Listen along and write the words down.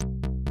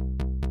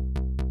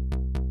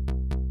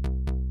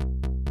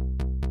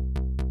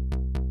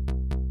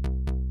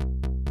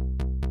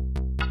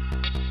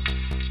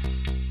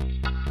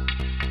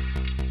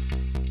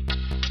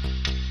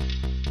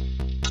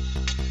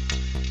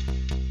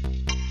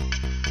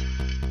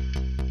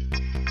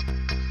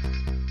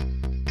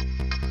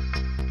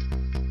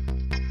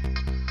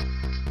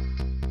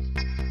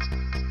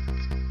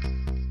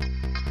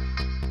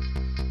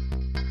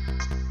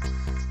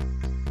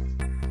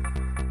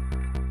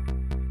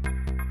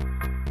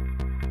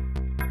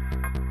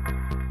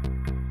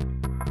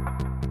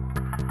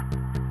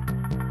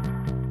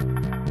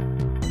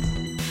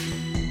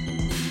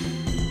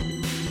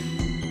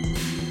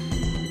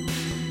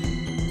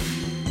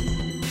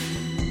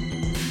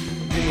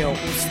Dymią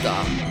usta,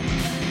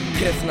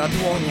 krew na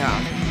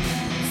dłoniach.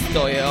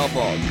 Stoję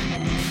obok,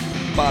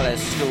 palę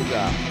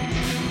szluga.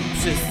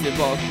 Wszyscy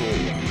wokół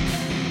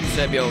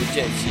grzebią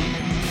dzieci.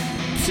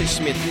 Przy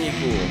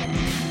śmietniku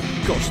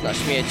kosz na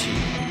śmieci.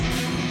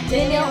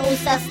 Dymią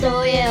usta,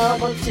 stoję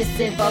obok,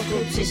 wszyscy wokół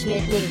przy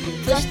śmietniku.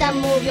 Coś tam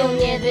mówią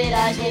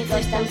niewyraźnie,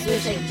 coś tam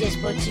słyszę gdzieś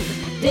po cichu.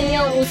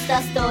 Dymią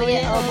usta, stoję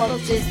obok,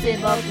 wszyscy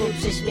wokół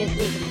przy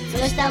śmietniku.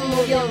 Coś tam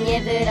mówią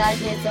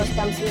niewyraźnie, coś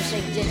tam słyszę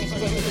gdzieś.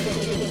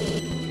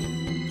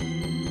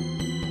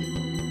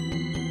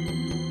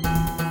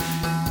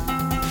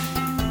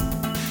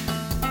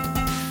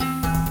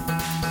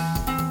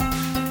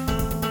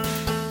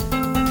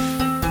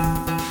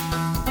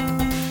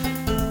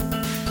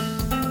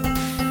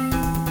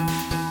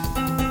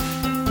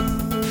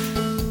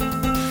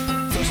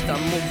 Tam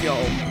mówią,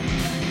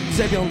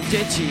 grzebiąc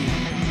dzieci,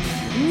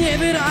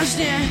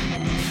 niewyraźnie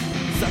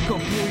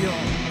zakopują.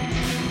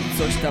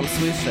 Coś tam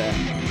słyszę,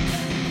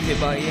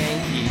 chyba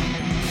jęki,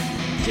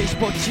 gdzieś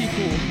po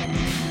cichu,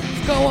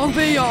 w koło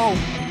wyją.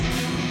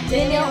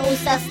 Dymią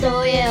usta,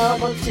 stoję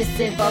obok,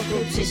 wszyscy wokół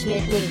przy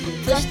śmietniku.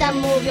 Coś tam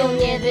mówią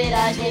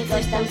niewyraźnie,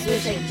 coś tam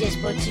słyszę gdzieś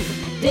po cichu.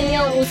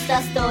 Dymią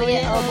usta, stoję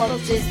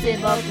obok, wszyscy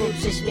wokół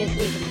przy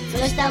śmietniku.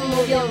 Coś tam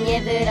mówią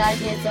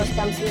niewyraźnie, coś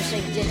tam słyszę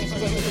gdzieś.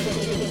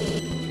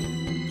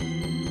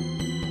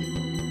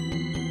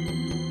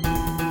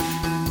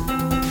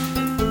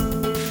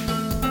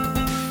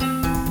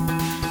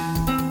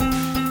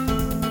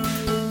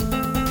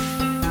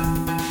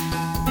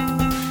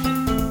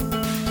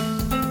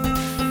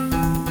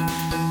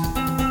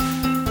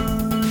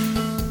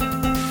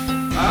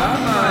 A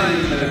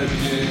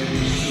najlepiej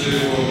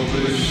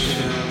żyłoby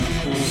się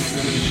w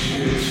pustym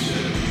świecie,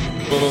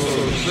 bo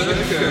co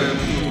Grzechem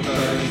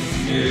tutaj w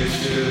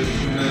świecie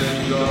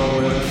dnem i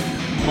dołem,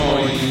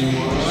 moim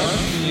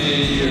właśnie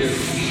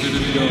jest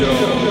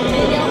żywiołem.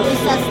 Dymią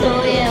usta,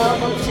 stoję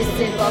obok,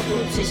 wszyscy wokół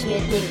przy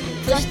śmietniku.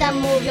 Coś tam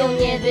mówią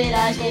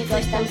niewyraźnie,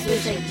 coś tam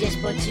słyszę gdzieś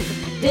po cichu.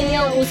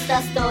 Dymią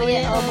usta,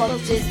 stoję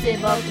obok, wszyscy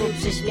wokół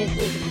przy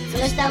śmietniku.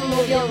 Coś tam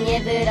mówią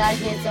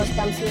niewyraźnie, coś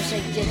tam słyszę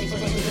gdzieś.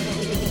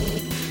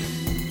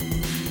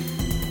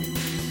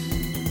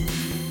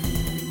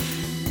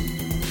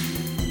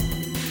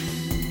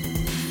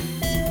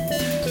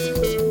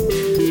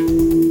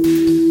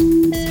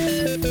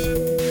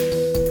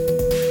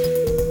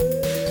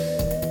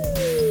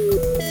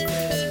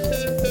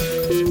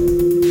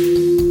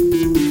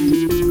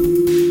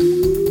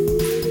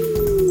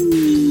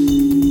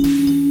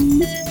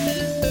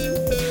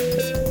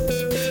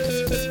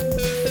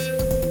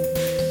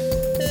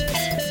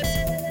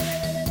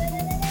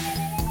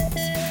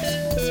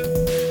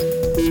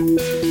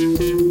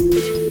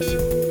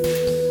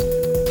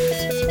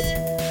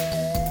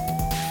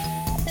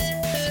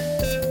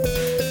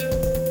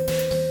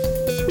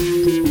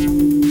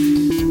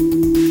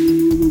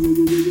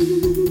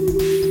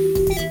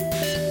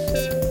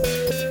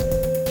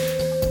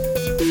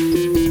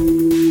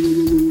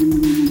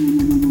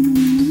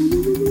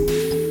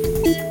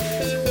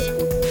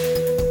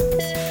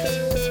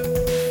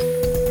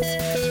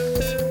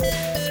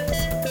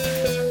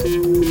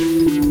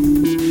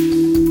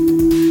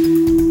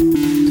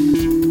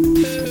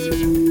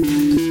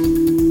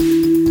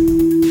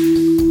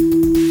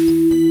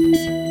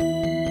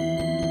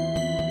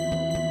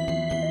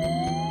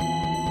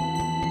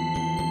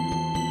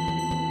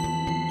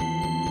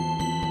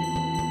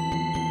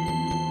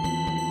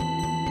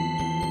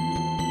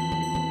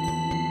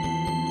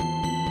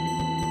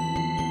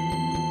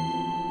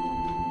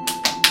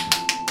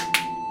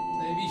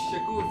 Zajebiście,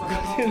 kurwa,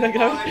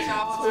 Nagrałem.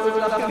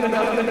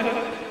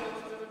 poleciało.